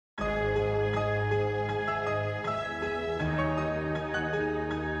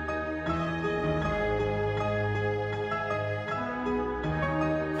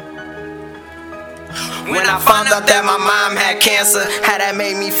When I found out that my mom had cancer, how that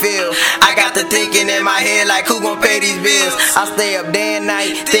made me feel. I got the thinking in my head like, who gon' pay these bills? I stay up day and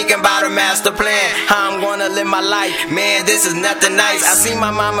night thinking about a master plan, how I'm gonna live my life. Man, this is nothing nice. I see my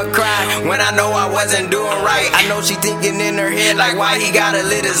mama cry when I know I wasn't doing right. I know she thinking in her head like, why he gotta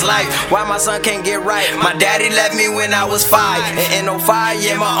live his life? Why my son can't get right? My daddy left me when I was 5. And in 05,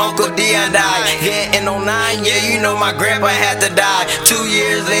 yeah, my Uncle Dion died. Yeah, in 09, yeah, you know my grandpa had to die. 2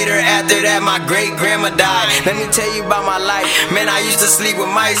 years later after that, my great grandma died. Let me tell you about my life. Man, I used to sleep with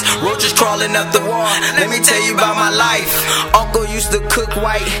mice, roaches crawling up the wall. Let me tell you about my life. Uncle used to cook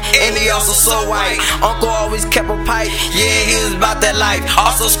white, and he also so white. Uncle always kept a pipe, yeah, he was about that life.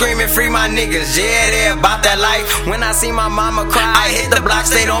 Also screaming, free my niggas, yeah, they about that life. When I see my mama cry, I hit the block,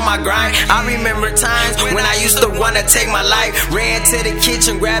 stayed on my grind. I remember times when I used to wanna take my life. Ran to the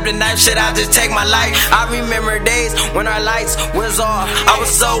kitchen, grabbed a knife, should I just take my life? I remember days when our lights was off. I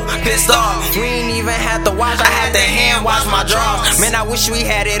was so pissed off, we ain't even had to wash, I had to hand wash my drawers. Man, I wish we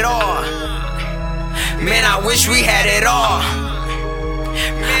had it all. Man, I wish we had it all.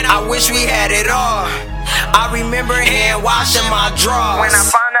 I wish we had it all. I remember hand washing my drawers. When I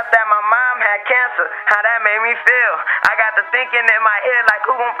found out that my mom had cancer, how that made me feel. I got the thinking in my head like,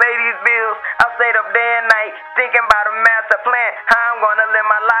 who gon' pay these bills? I stayed up day and night thinking about a master plan, how I'm gonna live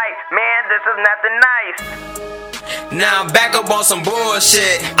my life. Man, this is nothing nice. Now I'm back up on some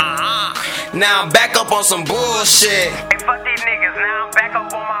bullshit. Now I'm back up on some bullshit. Hey, fuck these niggas, now I'm back up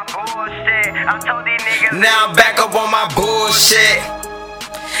on my bullshit. I told these niggas. Now I'm back up on my bullshit.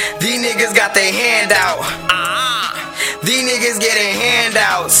 These niggas got their hand out. These niggas getting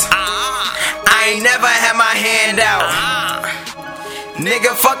handouts. I ain't never had my hand out.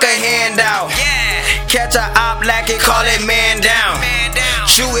 Nigga, fuck a handout. Catch a op like it, call it man down.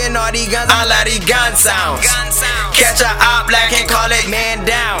 Shooting all these guns, I love these gun sounds. Catch a op like it, call it man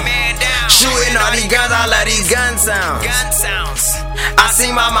down. Shooting all these guns, I love these gun sounds. I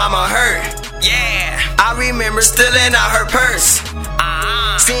see my mama hurt. I remember stealing out her purse.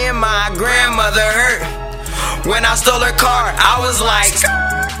 Seeing my grandmother hurt. When I stole her car, I was like,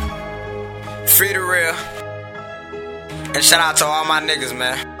 free the real. And shout out to all my niggas,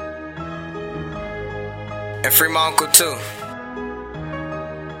 man. And free my uncle too.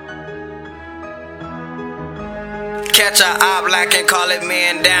 Catch a op like and call it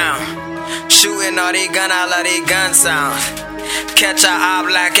man down. Shooting all these guns, I love these gun sounds. Catch a op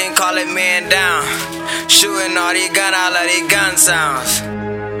like and call it man down. Shooting all these guns, I love these gun sounds.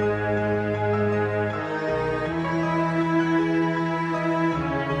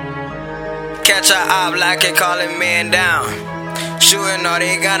 Catch a op like and call it man down. Shooting all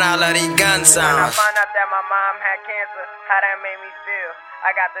these guns, I love these gun sounds. When I found out that my mom had cancer, how that made me feel.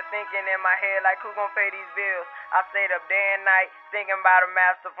 I got the thinking in my head like, who gon' pay these bills? I stayed up day and night thinking about a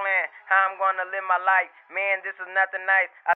master plan, how I'm gonna live my life. Man, this is nothing nice.